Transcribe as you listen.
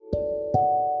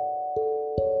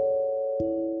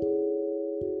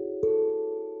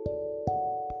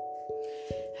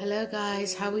Hello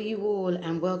guys, how are you all,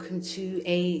 and welcome to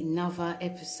another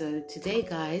episode. Today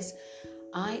guys,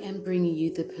 I am bringing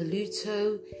you the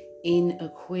Pluto in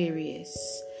Aquarius.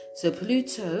 So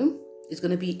Pluto is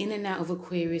going to be in and out of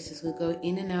Aquarius. It's going to go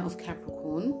in and out of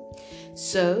Capricorn.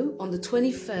 So on the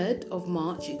 23rd of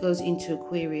March it goes into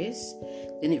Aquarius,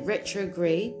 then it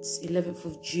retrogrades 11th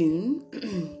of June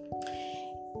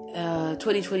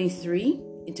 2023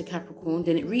 into Capricorn,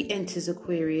 then it re-enters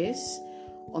Aquarius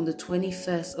on the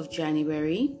 21st of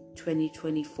January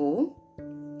 2024.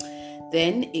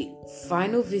 Then its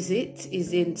final visit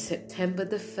is in September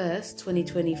the 1st,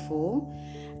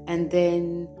 2024. And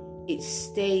then it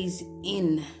stays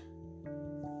in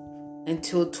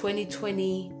until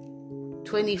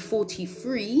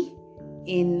 2043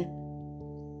 in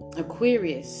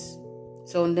Aquarius.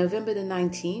 So on November the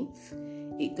 19th,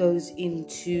 it goes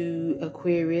into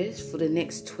Aquarius for the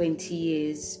next 20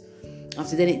 years.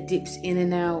 After then it dips in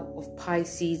and out of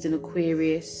Pisces and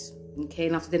Aquarius. Okay,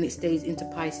 and after then it stays into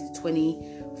Pisces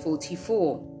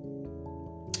 2044.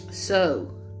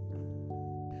 So,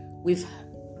 with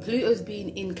Pluto's been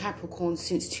in Capricorn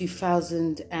since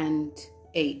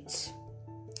 2008.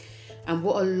 And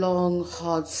what a long,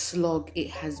 hard slog it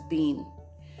has been.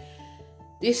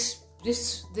 This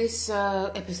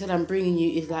episode I'm bringing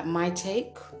you is like my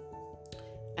take.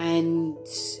 And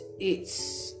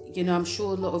it's, I'm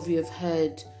sure a lot of you have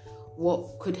heard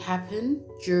what could happen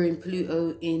during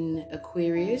Pluto in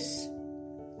Aquarius.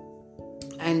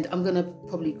 And I'm going to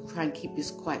probably try and keep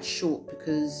this quite short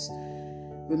because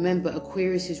remember,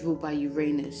 Aquarius is ruled by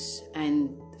Uranus.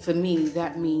 And for me,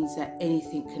 that means that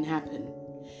anything can happen.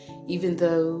 Even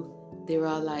though there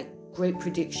are like great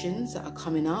predictions that are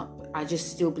coming up, I just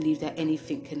still believe that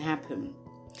anything can happen.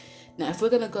 Now, if we're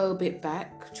going to go a bit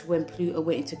back to when Pluto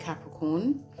went into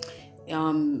Capricorn,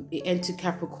 it entered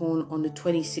Capricorn on the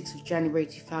 26th of January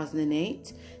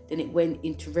 2008. Then it went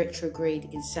into retrograde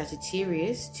in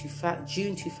Sagittarius to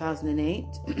June 2008.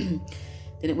 Then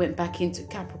it went back into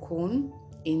Capricorn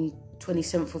in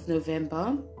 27th of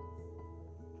November.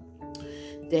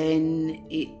 Then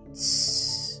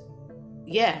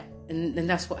and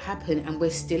that's what happened, and we're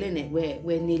still in it.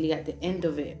 We're nearly at the end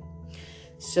of it.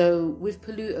 So with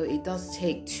Pluto, it does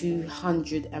take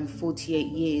 248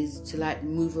 years to like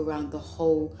move around the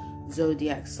whole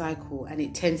zodiac cycle, and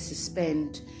it tends to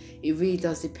spend, it really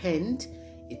does depend.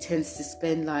 It tends to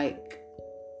spend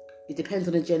it depends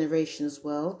on the generation as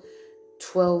well,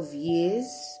 12 years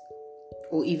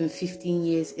or even 15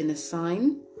 years in a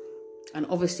sign. And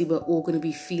obviously we're all going to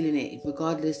be feeling it,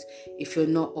 regardless if you're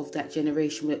not of that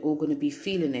generation, we're all going to be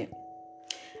feeling it.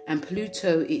 And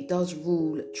Pluto, it does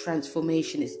rule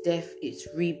transformation, it's death, it's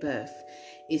rebirth.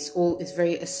 It's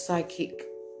very a psychic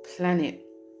planet.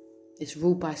 It's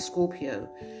ruled by Scorpio.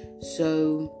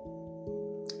 So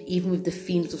even with the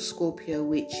themes of Scorpio,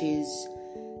 which is,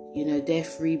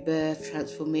 death, rebirth,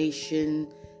 transformation,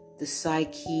 the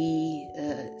psyche,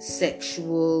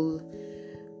 sexual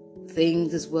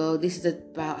things as well. This is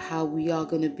about how we are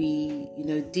going to be,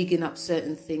 digging up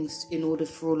certain things in order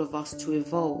for all of us to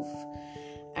evolve.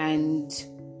 And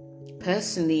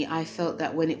personally, I felt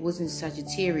that when it was in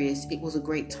Sagittarius, it was a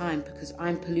great time because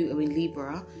I'm Pluto in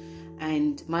Libra,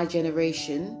 and my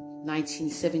generation,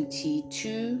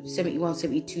 1972, 71,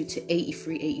 72 to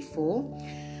 83, 84,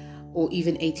 or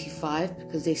even 85,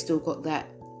 because they still got that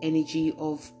energy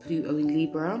of Pluto in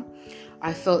Libra.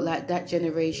 I felt like that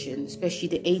generation, especially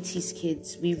the 80s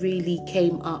kids, we really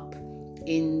came up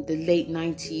in the late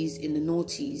 90s, in the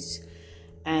noughties.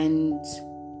 And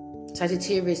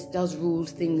Sagittarius does rule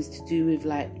things to do with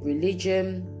like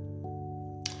religion.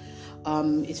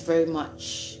 It's very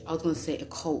much, I was going to say a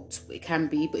cult, but it can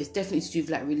be, but it's definitely to do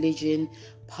with like religion,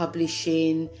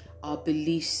 publishing, our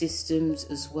belief systems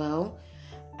as well.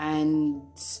 And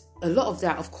a lot of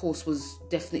that, of course, was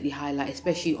definitely highlighted,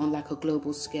 especially on like a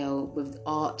global scale with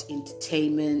art,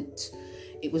 entertainment.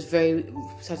 It was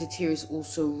Sagittarius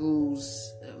also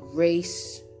rules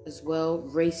race as well,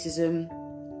 racism.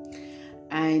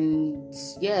 And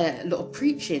a lot of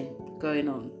preaching going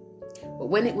on. But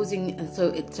when it was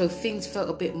so things felt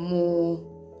a bit more,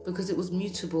 because it was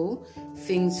mutable,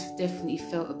 things definitely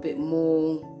felt a bit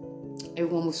more,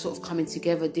 everyone was sort of coming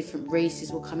together, different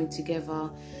races were coming together,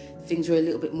 things were a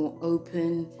little bit more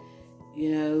open,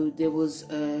 there was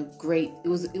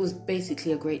it was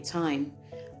basically a great time.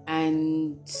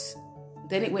 And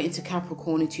then it went into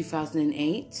Capricorn in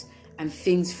 2008, and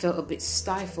things felt a bit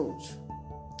stifled.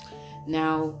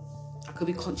 Now, I could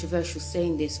be controversial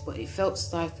saying this, but it felt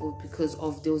stifled because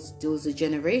of there was a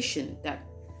generation that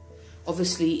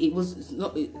Obviously, it's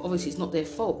not their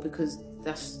fault, because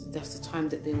that's the time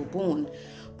that they were born.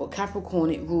 But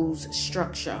Capricorn, it rules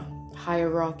structure,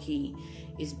 hierarchy,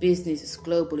 it's business, it's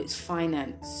global, it's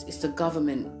finance, it's the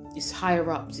government, it's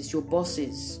higher ups, it's your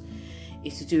bosses,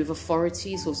 it's to do with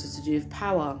authority, it's also to do with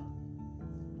power.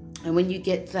 And when you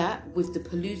get that with the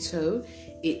Pluto,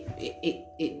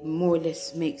 it more or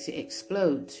less makes it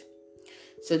explode.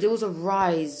 So there was a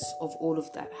rise of all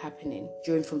of that happening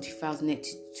during from 2008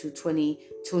 to 20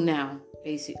 till now,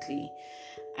 basically.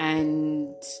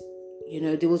 And,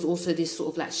 there was also this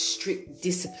sort of like strict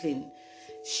discipline,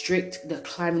 the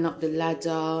climbing up the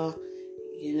ladder,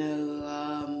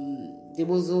 there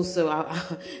was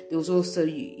also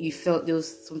you felt there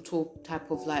was some type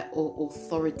of like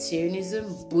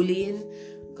authoritarianism, bullying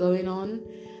going on.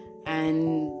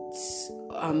 And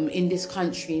in this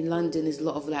country, in London, there's a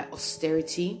lot of like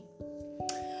austerity.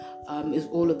 It's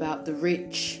all about the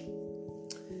rich,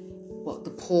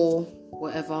 the poor,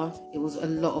 whatever. It was a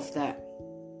lot of that.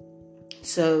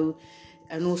 So,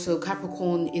 and also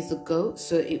Capricorn is the goat.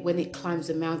 So when it climbs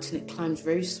a mountain, it climbs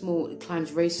very small. It climbs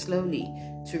very slowly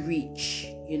to reach,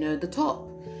 the top.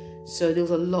 So there was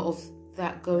a lot of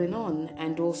that going on.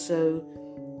 And also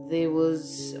there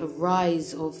was a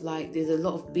rise of there's a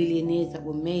lot of billionaires that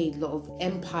were made, a lot of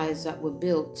empires that were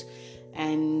built,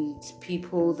 and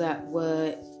people that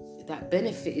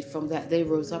benefited from that, they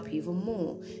rose up even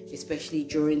more, especially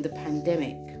during the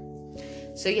pandemic.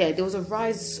 So yeah, there was a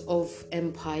rise of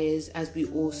empires, as we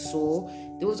all saw.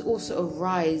 There was also a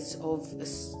rise of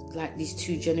these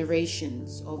two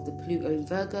generations of the Pluto in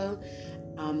Virgo,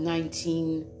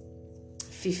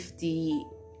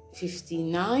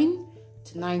 1959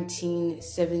 to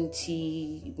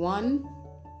 1971,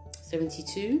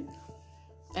 72.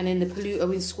 And then the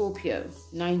Pluto in Scorpio,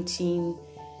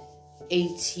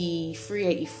 1983,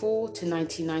 84 to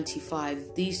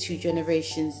 1995. These two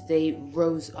generations, they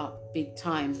rose up big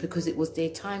time because it was their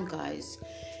time, guys.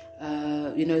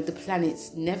 The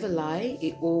planets never lie.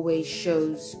 It always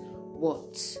shows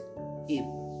what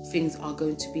things are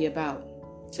going to be about.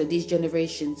 So these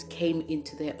generations came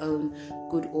into their own,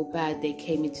 good or bad, they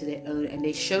came into their own, and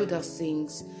they showed us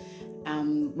things,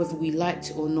 whether we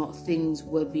liked it or not, things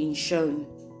were being shown.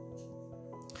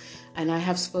 And I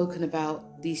have spoken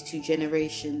about these two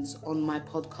generations on my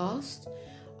podcast.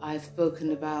 I've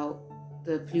spoken about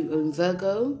the Pluto in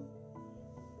Virgo,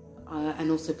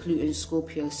 and also Pluto in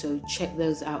Scorpio, so check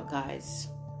those out, guys.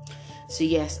 So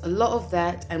yes, a lot of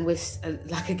that, and we're,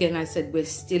 again I said, we're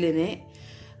still in it.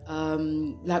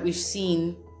 Like we've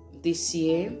seen this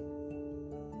year,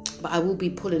 but I will be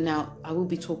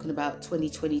talking about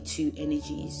 2022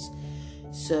 energies,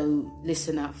 so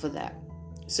listen out for that.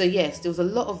 So yes, there was a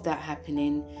lot of that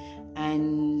happening,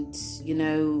 and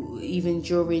even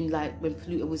during when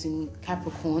Pluto was in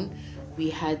Capricorn, we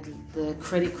had the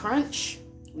credit crunch.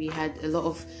 We had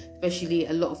especially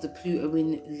a lot of the Pluto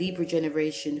in Libra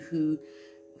generation who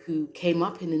came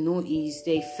up in the noughties.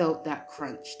 They felt that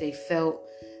crunch. They felt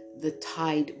the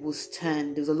tide was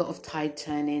turned. There was a lot of tide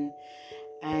turning,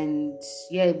 and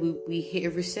yeah, we hit a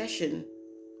recession.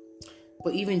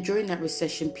 But even during that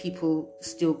recession, people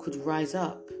still could rise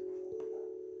up.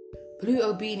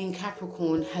 Pluto being in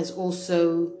Capricorn has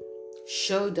also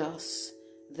showed us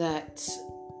that,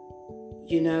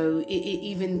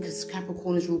 even because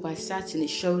Capricorn is ruled by Saturn, it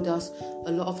showed us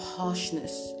a lot of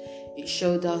harshness. It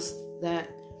showed us that,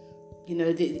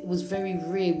 it was very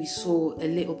rare we saw a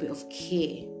little bit of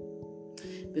care.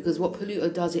 Because what Pluto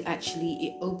does, it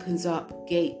opens up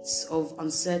gates of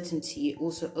uncertainty. It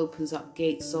also opens up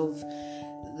gates of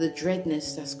the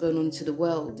dreadness that's going on into the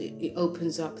world. It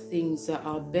opens up things that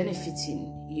are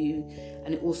benefiting you,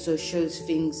 and it also shows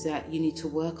things that you need to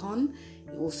work on.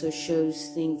 It also shows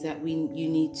things that you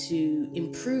need to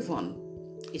improve on.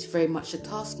 It's very much a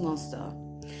taskmaster.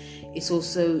 It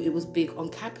was big on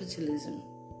capitalism.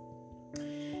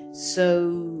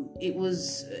 So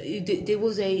there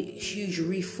was a huge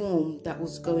reform that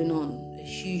was going on, a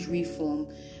huge reform,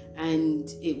 and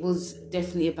it was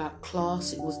definitely about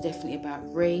class, it was definitely about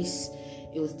race,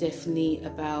 it was definitely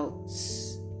about,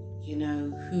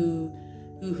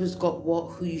 who has got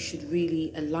what, who you should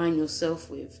really align yourself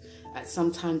with.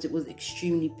 Sometimes it was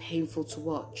extremely painful to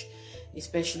watch,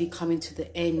 especially coming to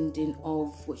the ending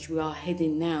of, which we are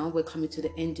heading now, we're coming to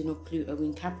the ending of Pluto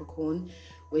in Capricorn.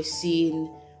 We're seeing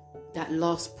that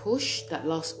last push, that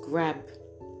last grab.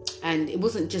 And it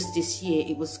wasn't just this year,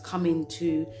 it was coming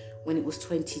to when it was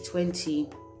 2020,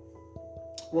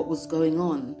 what was going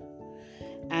on.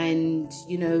 And,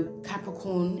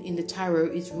 Capricorn in the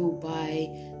tarot is ruled by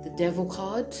the Devil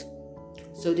card.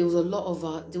 So there was a lot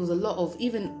of,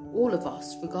 even all of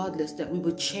us, regardless, that we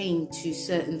were chained to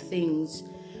certain things,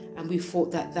 and we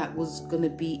thought that that was going to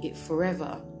be it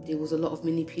forever. There was a lot of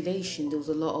manipulation. There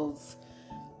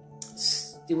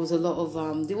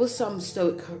was some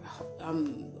stoic,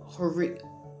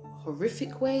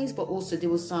 horrific ways, but also there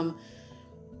was some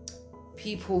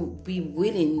people be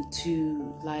willing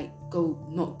to like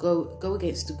go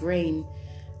against the grain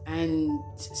and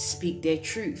speak their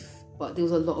truth. But there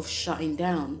was a lot of shutting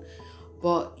down.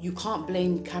 But you can't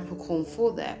blame Capricorn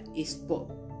for that.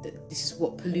 This is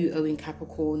what Pluto in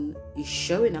Capricorn is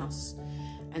showing us.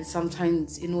 And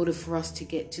sometimes in order for us to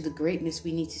get to the greatness,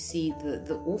 we need to see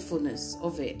the awfulness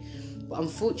of it. But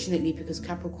unfortunately, because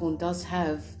Capricorn does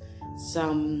have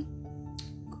some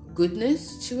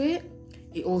goodness to it,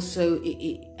 Pluto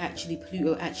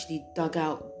actually dug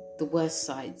out the worst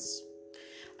sides.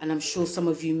 And I'm sure some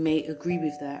of you may agree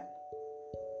with that.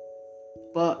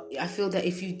 But I feel that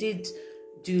if you did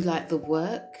do like the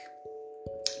work,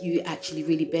 you actually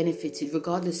really benefited,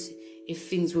 regardless if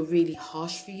things were really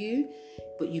harsh for you,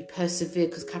 but you persevere,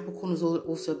 because Capricorn is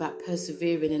also about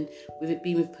persevering. And with it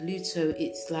being with Pluto,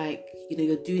 it's like,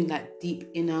 you're doing like deep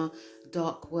inner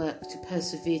dark work to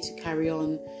persevere, to carry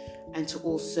on, and to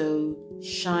also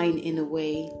shine in a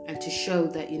way, and to show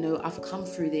that, I've come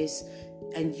through this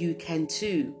and you can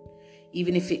too,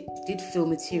 even if it did feel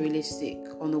materialistic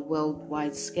on a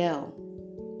worldwide scale.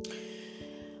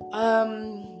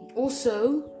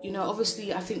 Also,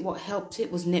 obviously, I think what helped it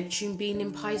was Neptune being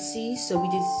in Pisces. So we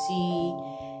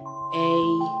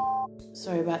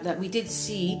did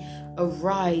see a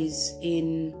rise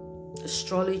in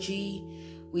astrology.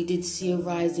 We did see a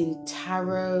rise in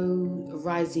tarot, a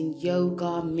rise in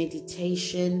yoga,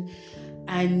 meditation.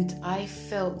 And I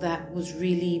felt that was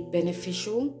really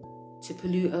beneficial to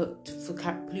Pluto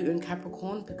and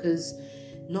Capricorn, because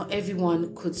not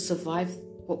everyone could survive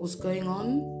what was going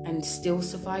on and still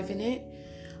survive in it.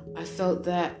 I felt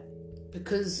that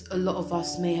because a lot of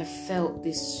us may have felt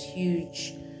this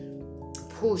huge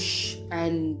push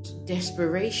and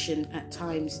desperation at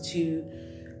times to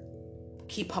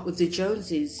keep up with the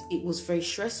Joneses, it was very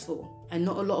stressful, and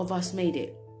not a lot of us made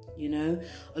it. A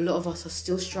lot of us are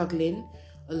still struggling.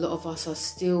 A lot of us are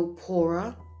still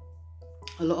poorer.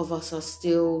 A lot of us are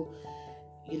still,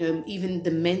 even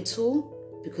the mental,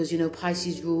 because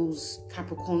Pisces rules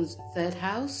Capricorn's third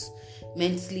house.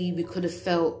 Mentally, we could have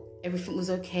felt everything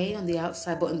was okay on the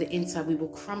outside, but on the inside we were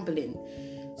crumbling.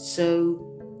 So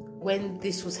when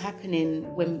this was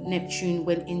happening, when Neptune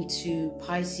went into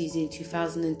Pisces in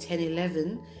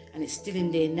 2010-11, and it's still in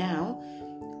there now,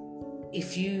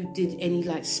 if you did any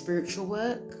like spiritual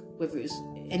work, whether it was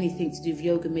anything to do with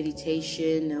yoga,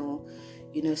 meditation, or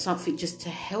something just to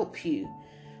help you,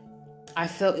 I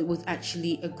felt it was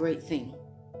actually a great thing.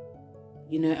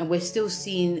 And we're still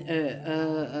seeing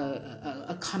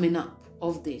a coming up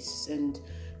of this, and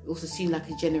we also seeing like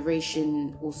a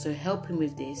generation also helping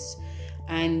with this.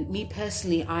 And me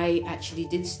personally, I actually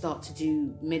did start to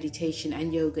do meditation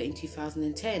and yoga in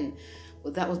 2010,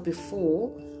 but that was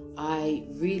before I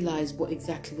realized what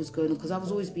exactly was going on, because I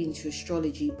was always being into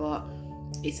astrology, but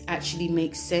it actually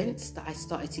makes sense that I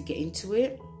started to get into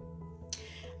it.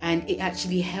 And it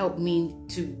actually helped me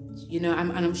to, and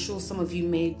I'm sure some of you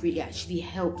may agree, it actually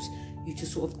helped you to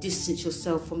sort of distance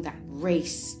yourself from that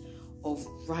race of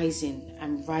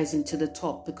rising to the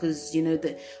top, because,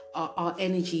 that our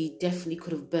energy definitely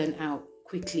could have burnt out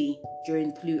quickly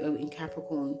during Pluto in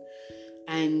Capricorn.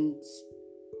 And,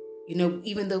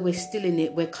 even though we're still in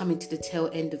it, we're coming to the tail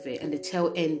end of it. And the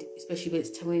tail end, especially when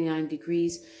it's 29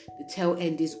 degrees, the tail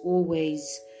end is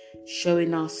always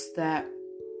showing us that,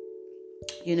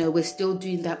 we're still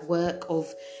doing that work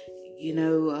of,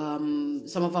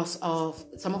 some of us,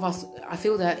 I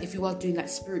feel that if you are doing that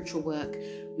spiritual work,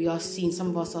 some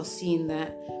of us are seeing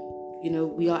that,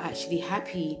 we are actually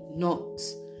happy not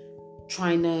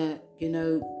trying to,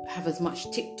 have as much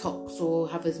TikToks or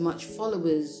have as much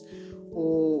followers,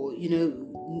 or,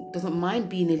 doesn't mind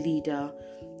being a leader,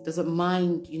 doesn't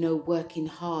mind, working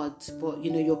hard, but,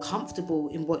 you're comfortable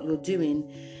in what you're doing.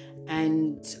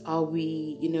 And are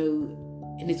we,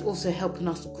 and it's also helping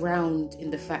us ground in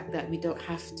the fact that we don't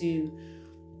have to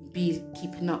be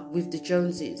keeping up with the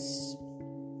Joneses.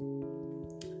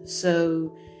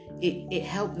 So it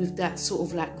helped with that sort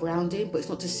of like grounding, but it's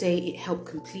not to say it helped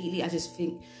completely. I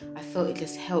felt it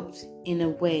just helped in a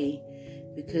way,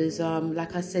 because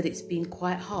like I said, it's been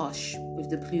quite harsh with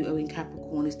the Pluto in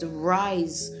Capricorn. It's the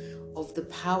rise of the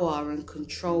power and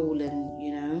control, and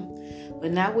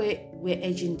but now we're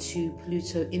edging to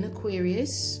Pluto in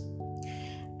Aquarius,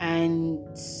 and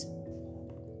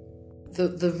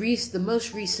the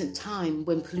most recent time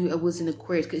when Pluto was in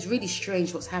Aquarius, because it's really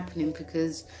strange what's happening,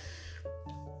 because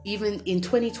even in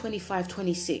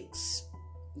 2025-26,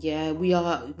 yeah, we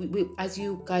as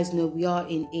you guys know, we are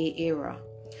in air era.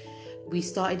 We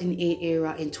started in air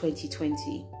era in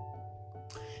 2020,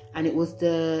 and it was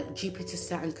the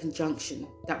Jupiter-Saturn conjunction.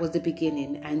 That was the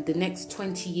beginning, and the next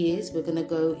 20 years we're going to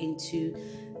go into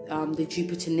the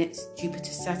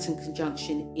Jupiter-Saturn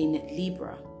conjunction in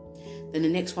Libra. Then the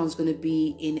next one's going to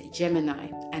be in Gemini,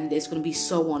 and there's going to be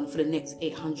so on for the next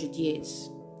 800 years.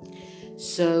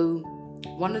 So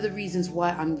one of the reasons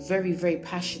why I'm very, very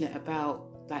passionate about,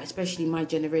 like, especially my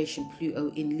generation, Pluto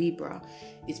in Libra,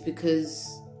 is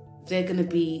because they're going to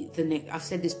be the next, I've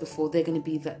said this before, they're going to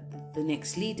be the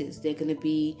next leaders. They're going to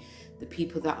be the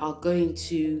people that are going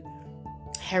to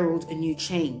herald a new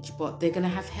change, but they're going to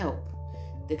have help.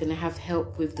 They're going to have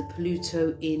help with the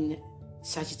Pluto in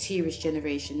Sagittarius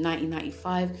generation,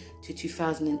 1995 to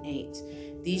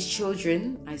 2008. These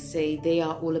children, I say, they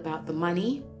are all about the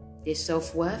money, their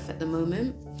self-worth at the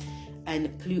moment,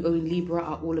 and Pluto in Libra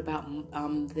are all about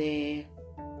they're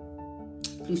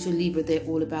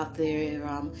all about their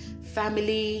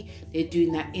family. They're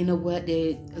doing that inner work.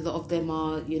 A lot of them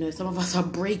are, some of us are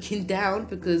breaking down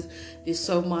because there's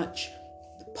so much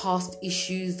past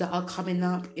issues that are coming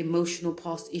up, emotional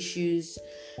past issues,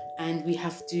 and we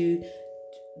have to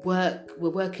work. We're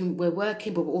working, but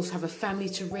we also have a family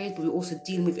to raise, but we're also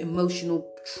dealing with emotional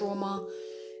trauma,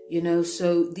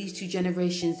 so these two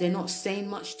generations, they're not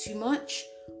saying too much,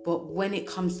 but when it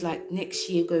comes like next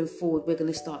year going forward, we're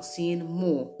going to start seeing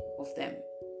more of them.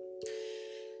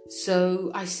 So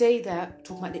I say that,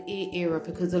 talking about the air era,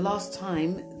 because the last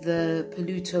time the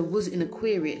Pluto was in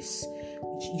Aquarius,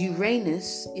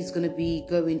 Uranus is going to be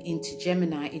going into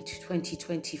Gemini into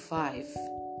 2025.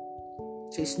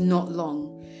 So it's not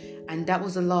long. And that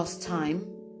was the last time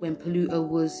when Pluto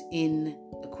was in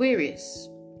Aquarius.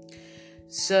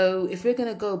 So if we're going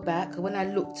to go back, when I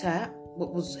looked at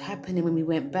what was happening when we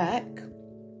went back,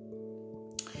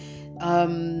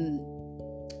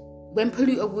 when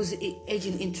Pluto was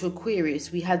edging into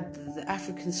Aquarius, we had the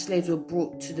African slaves were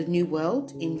brought to the New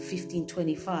World in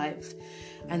 1525.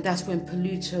 And that's when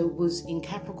Pluto was in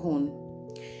Capricorn.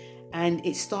 And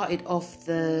it started off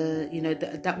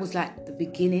that was like the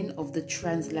beginning of the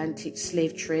transatlantic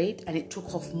slave trade. And it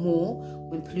took off more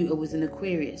when Pluto was in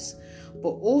Aquarius.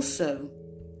 But also,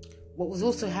 what was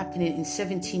also happening in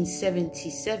 1777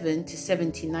 to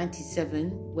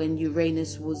 1797, when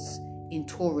Uranus was in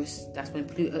Taurus, that's when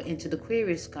Pluto entered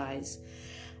Aquarius, guys.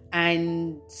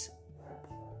 And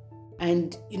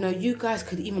you guys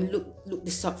could even look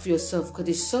this up for yourself, because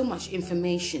there's so much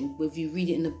information, whether you read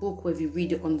it in a book, whether you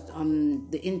read it on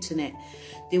the internet.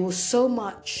 There was so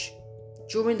much,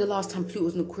 during the last time Pluto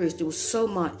was in Aquarius, there was so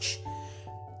much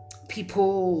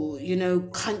people,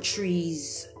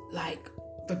 countries, like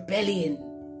rebellion,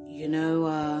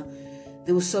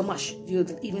 there was so much,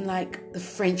 even like the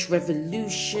French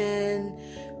Revolution,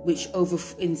 which in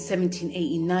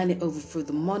 1789, it overthrew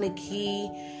the monarchy,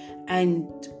 and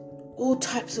all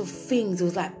types of things. There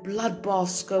was like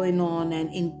bloodbaths going on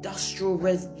and industrial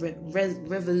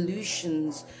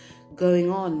revolutions going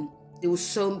on. There's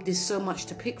so much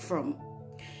to pick from.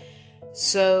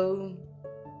 So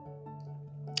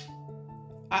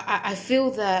I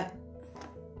feel that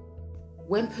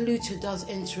when Pluto does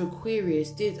enter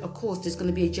Aquarius, of course, there's going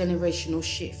to be a generational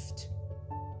shift.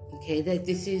 Okay,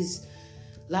 this is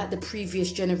like the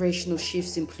previous generational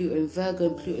shifts in Pluto in Virgo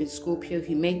and Pluto in Scorpio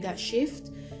who made that shift.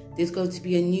 There's going to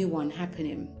be a new one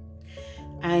happening.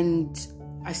 And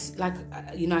I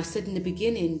said in the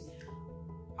beginning,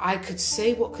 I could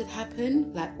say what could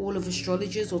happen, like all of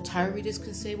astrologers or tarot readers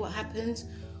can say what happens.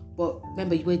 But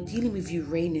remember, we're dealing with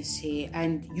Uranus here,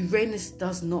 and Uranus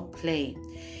does not play.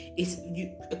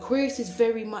 Aquarius is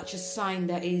very much a sign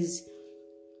that how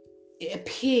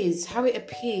it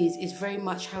appears is very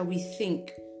much how we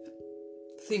think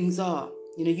things are.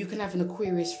 You can have an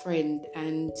Aquarius friend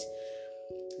and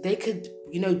they could,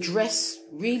 dress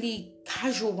really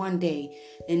casual one day.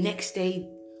 The next day,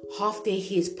 half day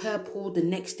he is purple. The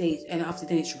next day, and after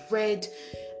then it's red.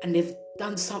 And they've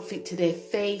done something to their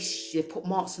face. They've put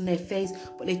marks on their face.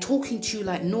 But they're talking to you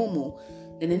like normal.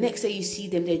 Then the next day you see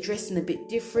them, they're dressing a bit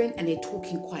different. And they're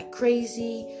talking quite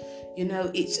crazy.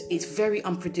 It's very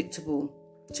unpredictable.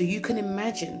 So you can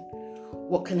imagine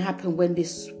what can happen when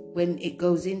it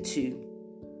goes into.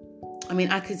 I mean,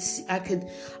 I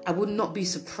would not be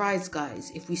surprised,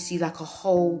 guys, if we see like a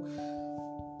whole,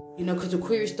 because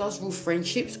Aquarius does rule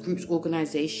friendships, groups,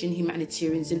 organization,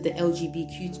 humanitarianism, the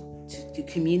LGBTQ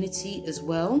community as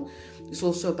well. It's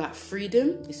also about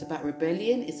freedom. It's about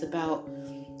rebellion. It's about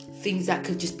things that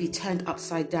could just be turned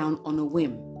upside down on a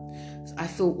whim. So I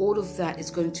feel all of that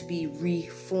is going to be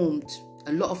reformed.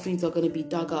 A lot of things are going to be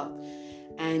dug up.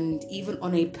 And even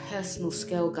on a personal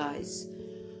scale, guys,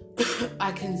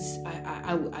 I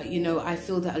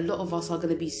feel that a lot of us are going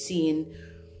to be seeing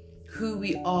who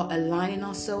we are aligning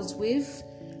ourselves with.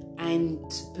 And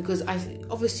because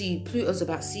obviously Pluto's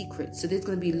about secrets, so there's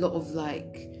going to be a lot of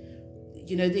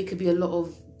there could be a lot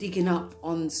of digging up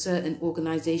on certain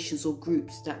organizations or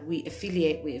groups that we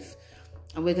affiliate with,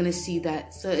 and we're going to see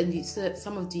that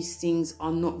some of these things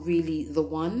are not really the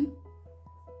one.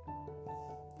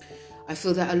 I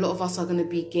feel that a lot of us are going to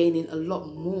be gaining a lot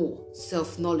more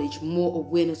self-knowledge, more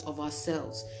awareness of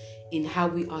ourselves in how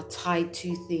we are tied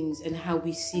to things and how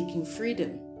we're seeking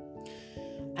freedom.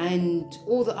 And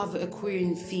all the other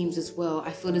Aquarian themes as well.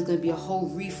 I feel there's going to be a whole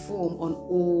reform on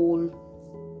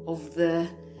all of the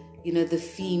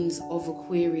themes of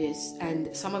Aquarius.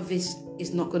 And some of this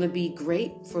is not going to be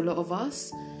great for a lot of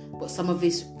us, but some of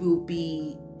this will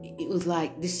be, it was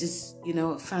like, this is,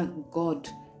 thank God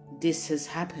this has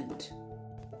happened.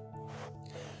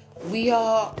 We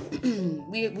are,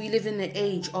 we live in the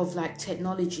age of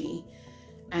technology,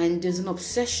 and there's an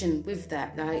obsession with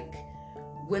that.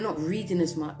 We're not reading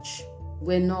as much.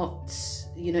 We're not,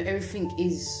 everything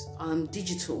is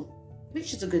digital,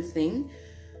 which is a good thing.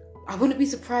 I wouldn't be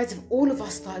surprised if all of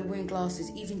us started wearing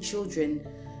glasses, even children,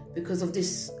 because of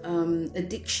this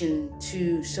addiction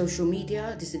to social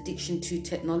media, this addiction to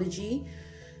technology.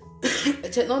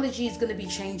 Technology is going to be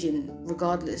changing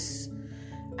regardless.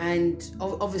 And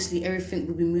obviously everything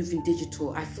will be moving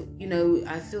digital. I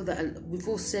feel that we've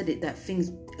all said it, that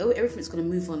everything's going to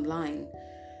move online.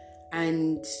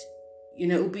 And,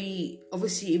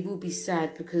 it will be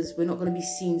sad because we're not going to be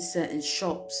seeing certain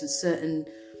shops and certain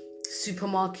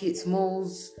supermarkets,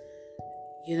 malls,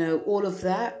 all of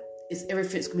that.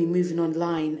 Everything's going to be moving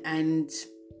online, and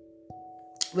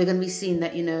we're going to be seeing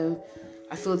that,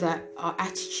 I feel that our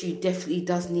attitude definitely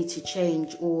does need to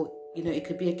change, or, it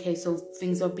could be a case of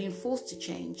things are being forced to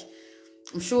change.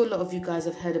 I'm sure a lot of you guys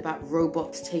have heard about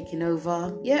robots taking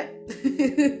over. Yep.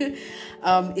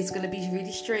 It's going to be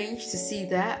really strange to see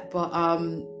that. But,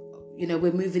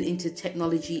 we're moving into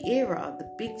technology era, the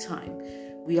big time.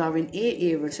 We are in air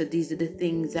era. So these are the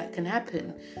things that can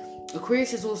happen.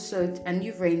 Aquarius is also, and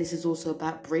Uranus is also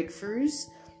about breakthroughs.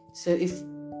 So if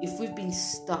we've been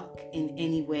stuck in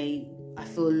any way, I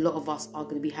feel a lot of us are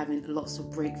going to be having lots of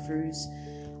breakthroughs.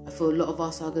 I feel a lot of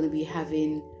us are going to be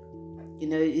having,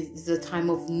 it's a time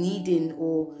of needing,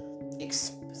 or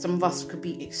some of us could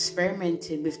be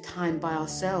experimenting with time by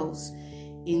ourselves,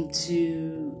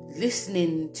 into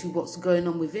listening to what's going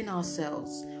on within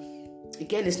ourselves.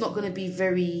 Again, it's not going to be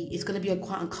it's going to be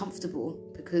quite uncomfortable,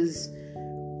 because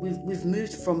we've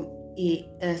moved from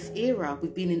Earth era.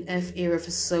 We've been in Earth era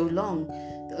for so long.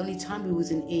 The only time we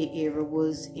was in air era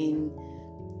was in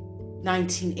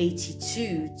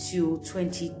 1982 till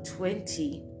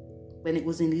 2020, when it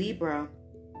was in Libra.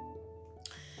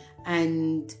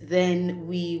 And then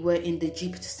we were in the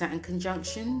Jupiter-Saturn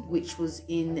conjunction, which was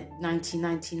in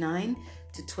 1999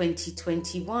 to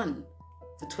 2021,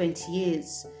 for 20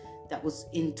 years. That was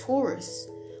in Taurus.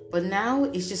 But now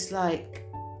it's just what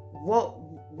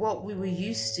we were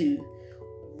used to,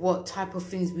 what type of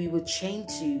things we were chained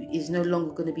to, is no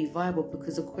longer going to be viable,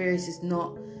 because Aquarius is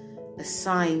not a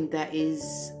sign that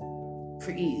is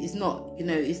it's not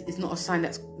a sign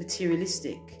that's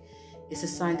materialistic. It's a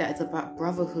sign that is about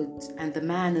brotherhood and the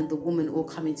man and the woman all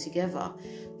coming together.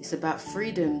 It's about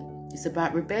freedom. It's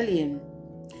about rebellion.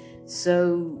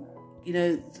 So,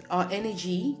 our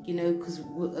energy, because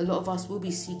a lot of us will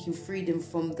be seeking freedom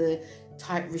from the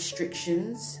tight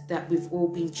restrictions that we've all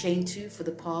been chained to for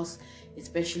the past,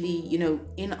 especially,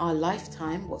 in our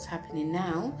lifetime, what's happening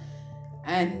now.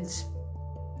 And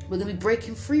we're going to be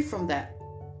breaking free from that.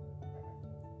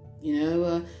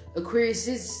 Aquarius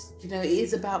is, it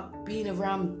is about being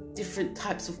around different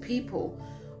types of people,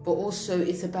 but also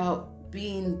it's about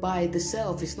being by the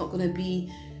self. It's not going to be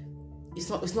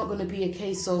a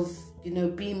case of,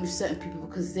 being with certain people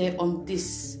because they're on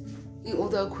this,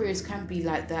 although Aquarius can be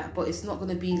like that, but it's not going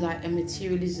to be like a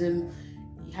materialism,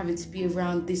 having to be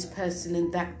around this person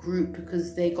and that group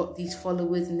because they got these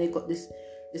followers and they got this.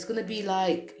 It's going to be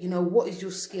like, what is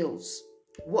your skills?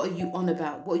 What are you on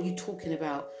about? What are you talking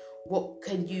about? What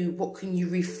can you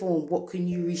reform? What can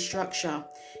you restructure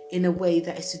in a way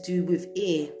that is to do with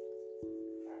air?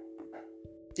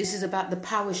 This is about the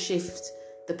power shift,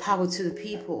 the power to the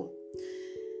people.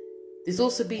 There's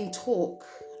also been talk,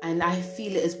 and I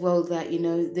feel it as well, that,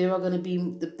 there are going to be,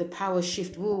 the power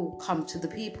shift will come to the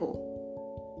people.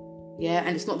 Yeah,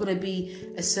 and it's not going to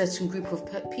be a certain group of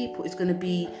people. It's going to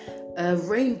be a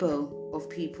rainbow of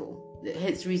people.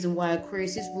 Hence the reason why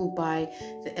Aquarius is ruled by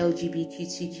the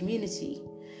LGBTQ community.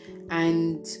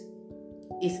 And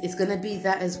it's going to be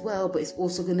that as well, but it's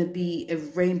also going to be a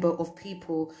rainbow of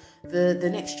people. The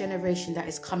next generation that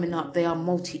is coming up, they are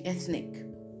multi-ethnic.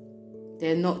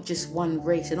 They're not just one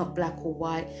race. They're not black or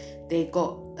white. They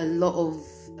got a lot of,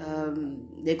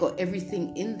 they got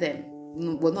everything in them.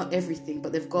 Well, not everything,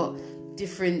 but they've got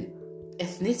different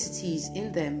ethnicities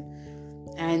in them.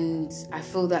 And I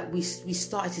feel that we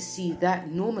started to see that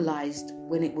normalized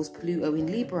when it was Pluto in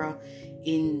Libra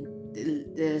in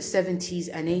the 70s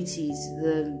and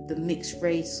 80s. The mixed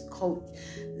race culture,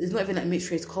 it's not even like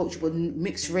mixed race culture, but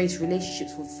mixed race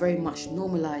relationships were very much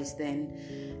normalized then.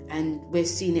 And we're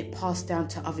seeing it passed down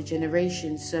to other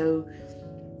generations. So,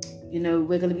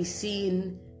 we're going to be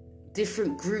seeing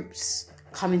different groups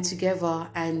coming together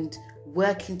and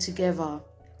working together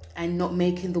and not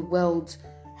making the world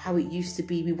how it used to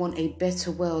be. We want a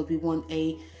better world. We want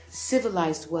a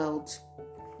civilized world.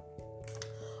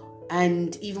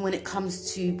 And even when it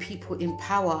comes to people in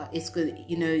power, it's good.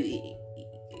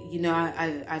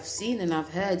 I've seen and I've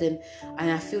heard, and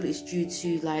I feel it's due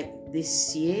to like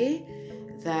this year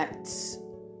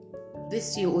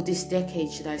or this decade,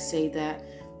 should I say, that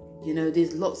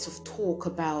there's lots of talk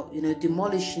about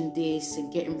demolishing this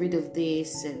and getting rid of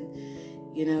this, and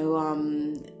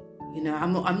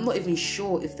I'm not even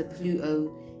sure if the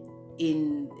Pluto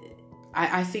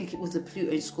I think it was the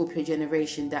Pluto in Scorpio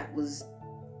generation that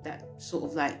sort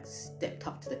of like stepped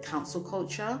up to the council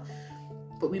culture.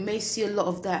 But we may see a lot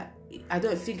of that. I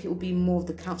don't think it will be more of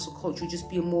the council culture. It'll just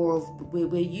be more of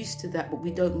we're used to that, but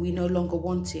we no longer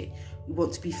want it. We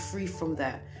want to be free from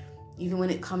that. Even when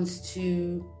it comes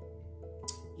to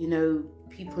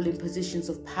people in positions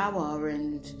of power,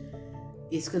 and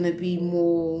it's going to be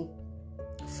more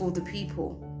for the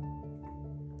people.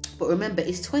 But remember,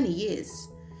 it's 20 years.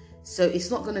 So it's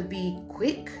not going to be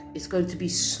quick. It's going to be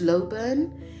slow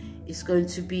burn. It's going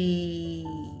to be,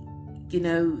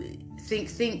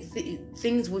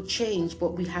 things will change,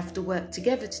 but we have to work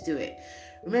together to do it.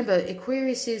 Remember,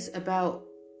 Aquarius is about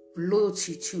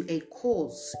loyalty to a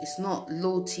cause. It's not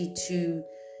loyalty to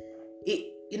it.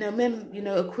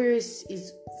 Aquarius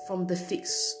is from the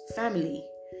fixed family.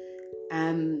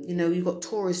 You've got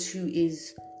Taurus, who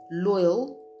is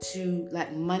loyal to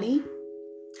like money.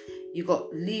 You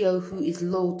got Leo, who is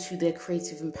loyal to their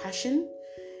creative and passion.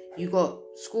 You got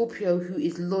Scorpio, who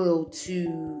is loyal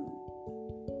to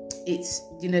its,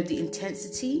 the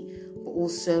intensity, but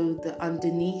also the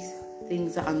underneath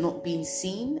things that are not being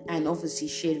seen, and obviously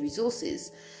shared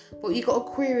resources. But you got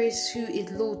Aquarius, who is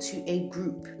loyal to a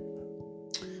group,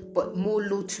 but more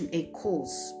loyal to a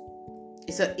cause.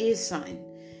 It's an air sign.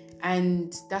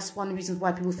 And that's one of the reasons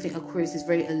why people think Aquarius is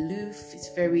very aloof. It's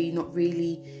very not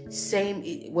really saying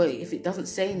it. Well, if it doesn't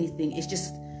say anything, it's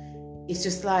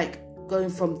just like going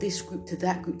from this group to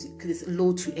that group because it's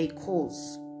loyal to a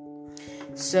cause.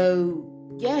 So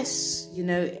yes,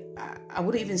 I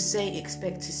wouldn't even say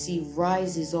expect to see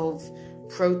rises of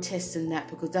protests and that,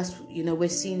 because that's we're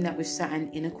seeing that with Saturn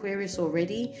in Aquarius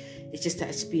already. It's just that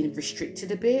it's being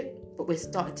restricted a bit, but we're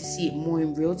starting to see it more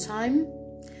in real time.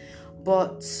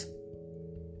 But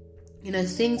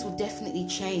things will definitely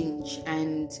change.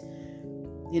 And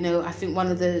I think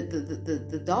one of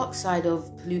the dark side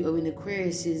of Pluto in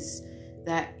Aquarius is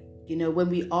that when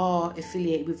we are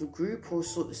affiliated with a group or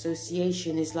sort of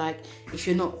association, is like, if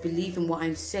you're not believing what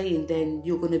I'm saying, then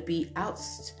you're going to be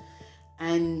ousted.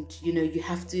 And you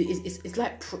have to, it's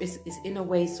like it's in a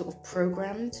way sort of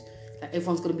programmed, that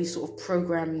everyone's going to be sort of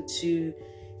programmed to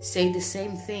say the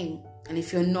same thing. And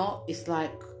if you're not, it's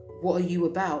like, what are you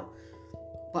about?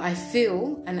 But I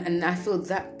feel, and I feel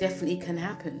that definitely can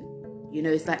happen.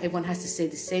 It's like everyone has to say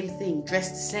the same thing, dress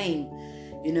the same,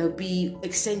 be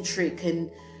eccentric.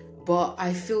 But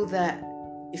I feel that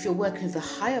if you're working with a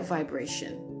higher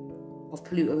vibration of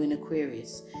Pluto in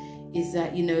Aquarius, is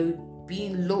that,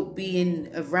 being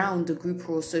around a group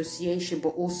or association, but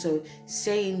also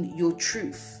saying your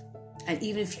truth. And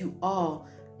even if you are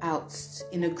out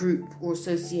in a group or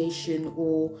association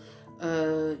or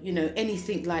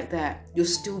anything like that, you're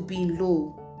still being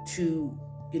loyal to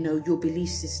your belief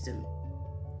system.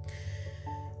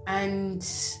 And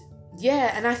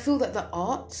I feel that the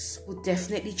arts will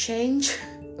definitely change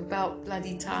about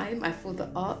bloody time. I feel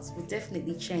the arts will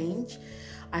definitely change.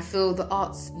 I feel the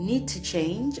arts need to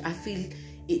change. I feel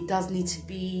it does need to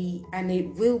be, and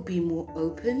it will be, more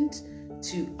opened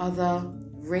to other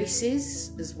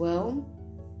races as well.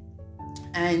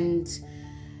 And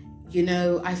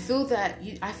I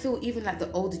feel even like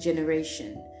the older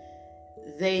generation,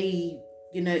 they,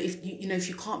 if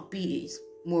you can't beat it, it's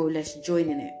more or less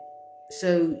joining it.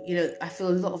 So, I feel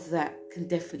a lot of that can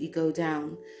definitely go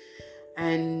down.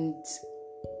 And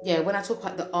yeah, when I talk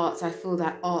about the arts, I feel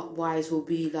that art-wise will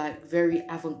be like very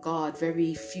avant-garde,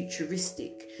 very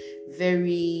futuristic,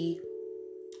 very,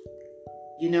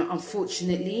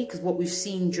 unfortunately, because what we've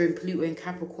seen during Pluto and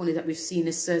Capricorn is that we've seen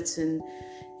a certain,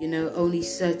 only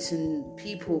certain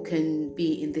people can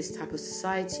be in this type of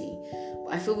society.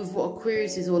 But I feel with what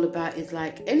Aquarius is all about is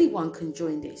like anyone can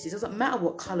join this. It doesn't matter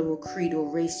what color or creed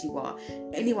or race you are.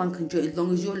 Anyone can join as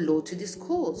long as you're loyal to this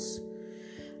cause.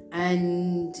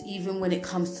 And even when it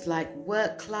comes to like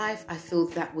work life, I feel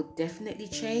that would definitely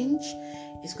change.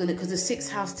 It's gonna, because the sixth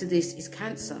house to this is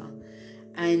Cancer,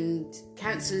 and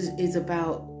Cancer is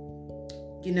about,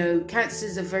 Cancer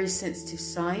is a very sensitive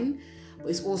sign, but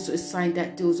it's also a sign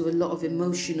that deals with a lot of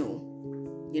emotional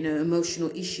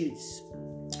issues.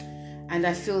 And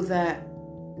I feel that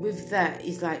with that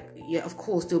is like, yeah, of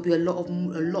course there'll be a lot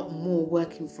more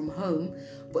working from home,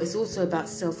 but it's also about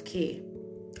self-care.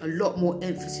 A lot more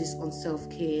emphasis on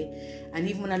self-care. And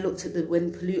even when I looked at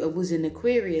when Pluto was in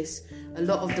Aquarius, a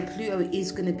lot of the Pluto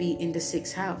is going to be in the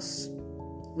sixth house,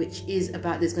 which is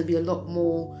about, there could be a lot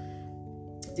more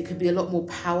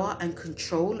power and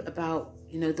control about,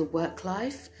 the work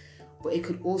life, but it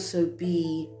could also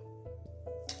be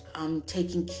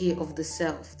taking care of the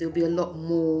self. There'll be a lot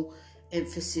more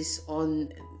emphasis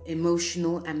on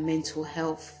emotional and mental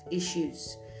health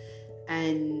issues.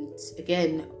 And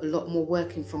again, a lot more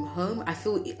working from home. I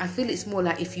feel it's more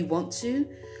like if you want to,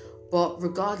 but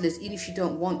regardless, even if you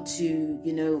don't want to,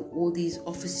 all these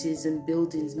offices and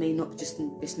buildings may not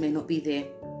be there,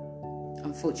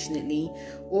 unfortunately.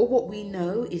 Or what we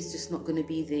know is just not going to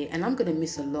be there. And I'm going to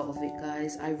miss a lot of it,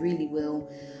 guys. I really will.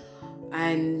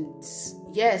 And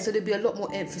yeah, so there'll be a lot more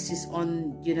emphasis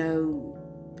on,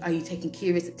 are you taking care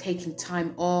of it, taking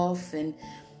time off, and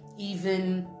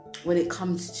even when it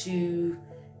comes to,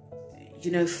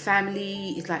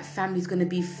 family, it's like family's going to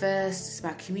be first. It's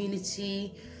about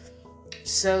community.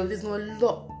 So there's a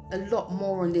lot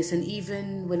more on this. And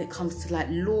even when it comes to like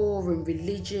law and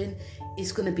religion,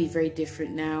 it's going to be very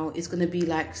different now. It's going to be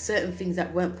like certain things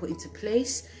that weren't put into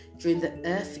place during the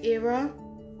Earth era,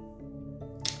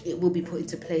 it will be put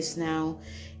into place now.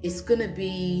 It's going to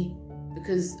be,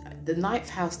 because the ninth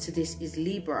house to this is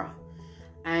Libra,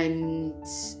 and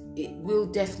it will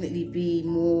definitely be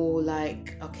more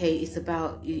like, okay,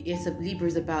 Libra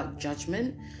is about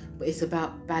judgment, but it's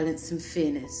about balance and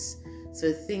fairness.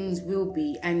 So things will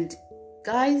be, and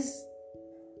guys,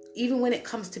 even when it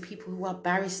comes to people who are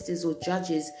barristers or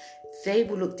judges, they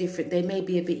will look different. They may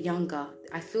be a bit younger.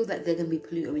 I feel that they're going to be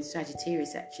Pluto in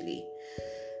Sagittarius, actually.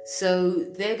 So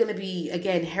they're going to be,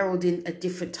 again, heralding a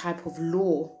different type of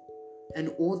law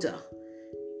and order,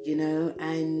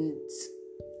 and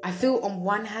I feel on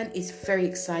one hand it's very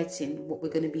exciting what we're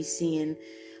going to be seeing,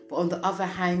 but on the other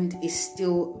hand it's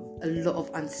still a lot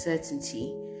of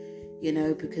uncertainty,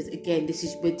 because again,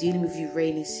 we're dealing with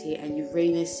Uranus here, and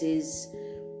Uranus is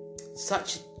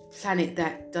such a planet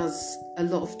that does a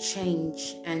lot of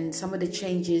change, and some of the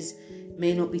changes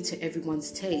may not be to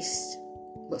everyone's taste,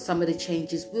 but some of the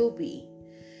changes will be.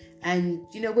 And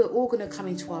we're all going to come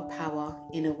into our power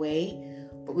in a way,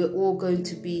 but we're all going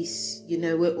to be,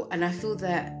 and I feel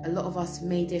that a lot of us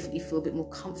may definitely feel a bit more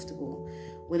comfortable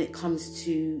when it comes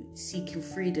to seeking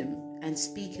freedom and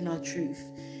speaking our truth,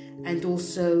 and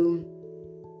also,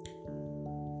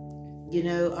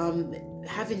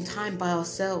 having time by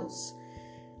ourselves,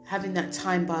 having that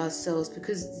time by ourselves,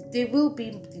 because there will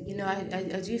be,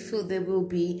 I do feel there will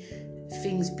be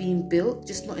things being built,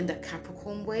 just not in that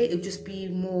Capricorn way. It'll just be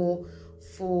more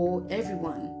for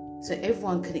everyone, so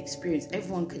everyone can experience,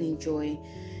 everyone can enjoy.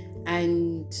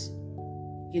 And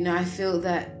I feel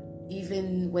that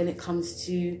even when it comes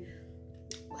to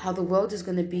how the world is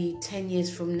going to be 10 years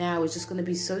from now, it's just going to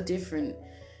be so different.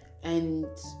 And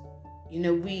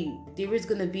there is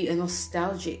going to be a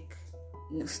nostalgia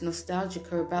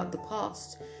about the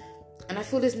past, and I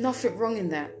feel there's nothing wrong in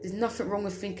that. There's nothing wrong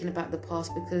with thinking about the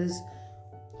past, because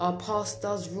our past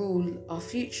does rule our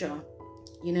future.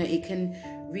 It can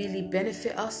really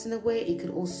benefit us in a way. It can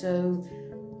also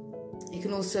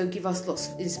give us lots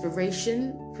of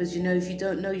inspiration, because if you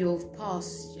don't know your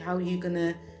past, how are you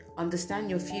gonna understand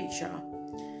your future?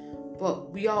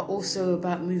 But we are also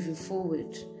about moving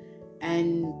forward,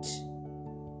 and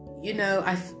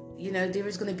there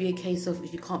is going to be a case of,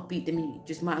 if you can't beat them, you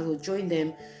just might as well join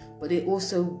them. But it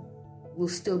also will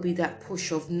still be that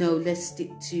push of, no, let's stick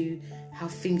to how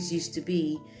things used to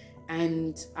be.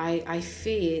 And I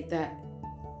fear that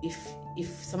if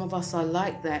some of us are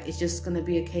like that, it's just going to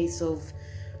be a case of,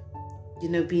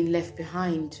 being left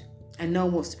behind, and no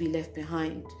one wants to be left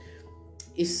behind.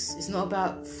 It's not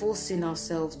about forcing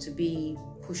ourselves to be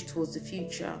pushed towards the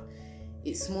future.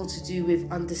 It's more to do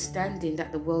with understanding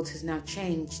that the world has now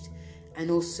changed, and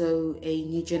also a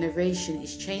new generation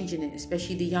is changing it,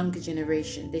 especially the younger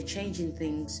generation. They're changing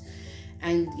things,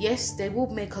 and yes, they will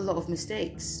make a lot of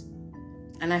mistakes.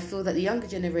 And I feel that the younger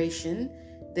generation,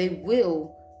 they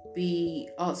will be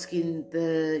asking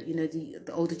the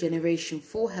older generation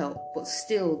for help, but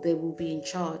still they will be in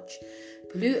charge.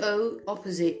 Pluto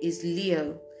opposite is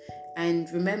Leo, and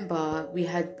remember, we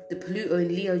had the Pluto and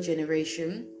Leo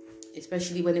generation,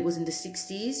 especially when it was in the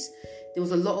 60s. There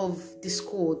was a lot of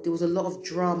discord, there was a lot of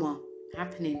drama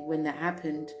happening when that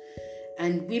happened,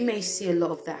 and we may see a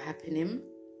lot of that happening.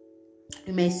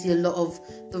 We may see a lot of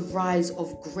the rise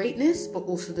of greatness, but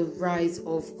also the rise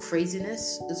of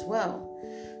craziness as well.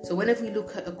 So whenever we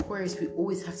look at Aquarius, we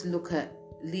always have to look at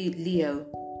Leo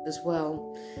as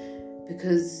well,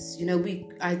 because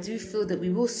I do feel that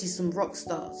we will see some rock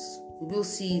stars. We will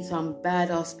see some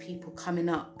badass people coming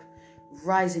up,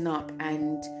 rising up,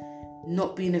 and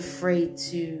not being afraid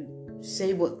to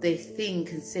say what they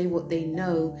think and say what they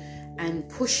know, and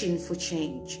pushing for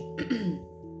change.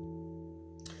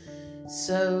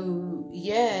 So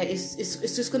yeah, it's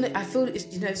just gonna. I feel it's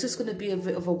just gonna be a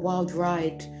bit of a wild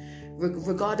ride,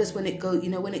 regardless when it goes.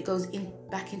 When it goes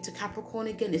back into Capricorn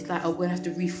again, it's like, oh, we're gonna have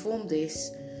to reform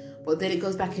this, but then it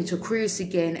goes back into Aquarius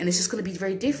again, and it's just gonna be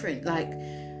very different. Like,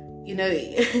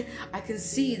 I can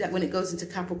see that when it goes into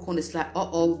Capricorn, it's like,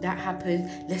 that happened.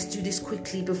 Let's do this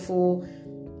quickly before.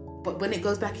 But when it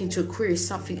goes back into Aquarius,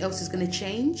 something else is gonna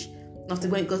change. After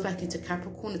when it goes back into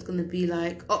Capricorn, it's going to be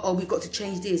like, we've got to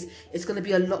change this. It's going to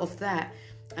be a lot of that.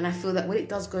 And I feel that when it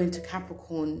does go into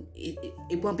Capricorn,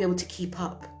 it won't be able to keep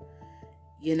up.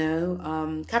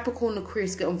 Capricorn and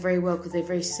Aquarius get on very well because they're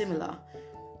very similar.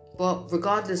 But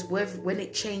regardless, when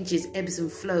it changes, ebbs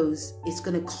and flows, it's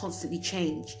going to constantly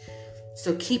change.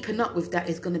 So keeping up with that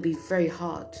is going to be very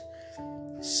hard.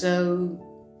 So,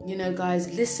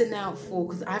 guys, listen out for,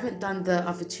 because I haven't done the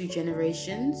other two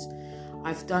generations.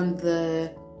 I've done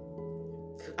Pluto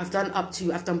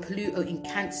in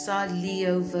Cancer,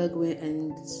 Leo, Virgo,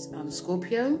 and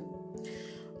Scorpio.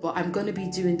 But I'm going to be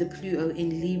doing the Pluto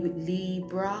in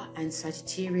Libra and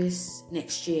Sagittarius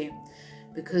next year,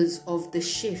 because of the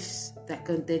shifts that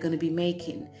they're going to be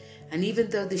making. And even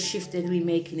though the shift they're going to be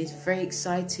making is very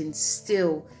exciting,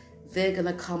 still they're going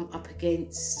to come up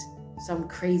against some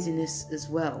craziness as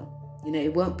well.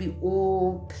 It won't be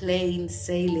all plain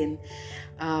sailing.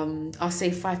 I'll say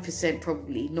 5%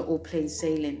 probably, not all plain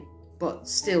sailing. But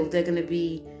still, they're going to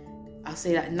be, I'll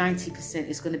say like 90%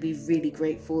 is going to be really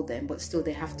great for them. But still,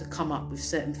 they have to come up with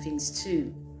certain things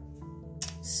too.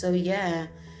 So yeah.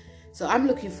 So I'm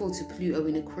looking forward to Pluto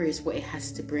in Aquarius, what it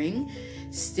has to bring.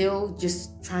 Still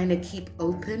just trying to keep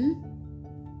open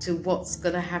to what's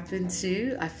going to happen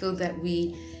too. I feel that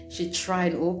we should try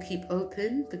and all keep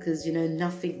open, because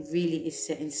nothing really is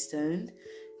set in stone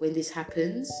when this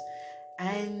happens.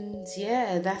 And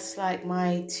yeah, that's like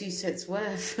my 2 cents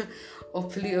worth of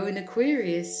Pluto in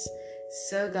Aquarius.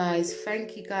 So guys,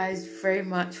 thank you guys very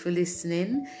much for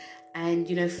listening, and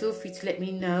feel free to let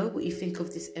me know what you think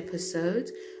of this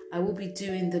episode. I will be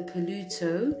doing the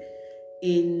Pluto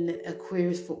in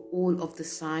Aquarius for all of the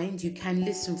signs. You can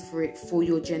listen for it for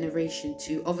your generation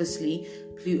too. Obviously,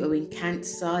 Pluto in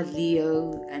Cancer,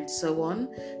 Leo, and so on.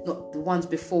 Not the ones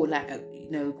before, like,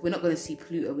 we're not going to see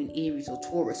Pluto in Aries or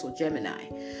Taurus or Gemini.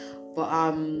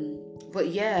 But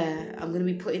yeah, I'm going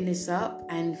to be putting this up,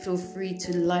 and feel free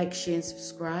to like, share, and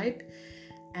subscribe.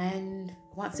 And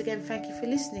once again, thank you for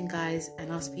listening, guys,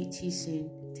 and I'll speak to you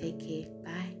soon. Take care.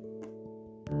 Bye.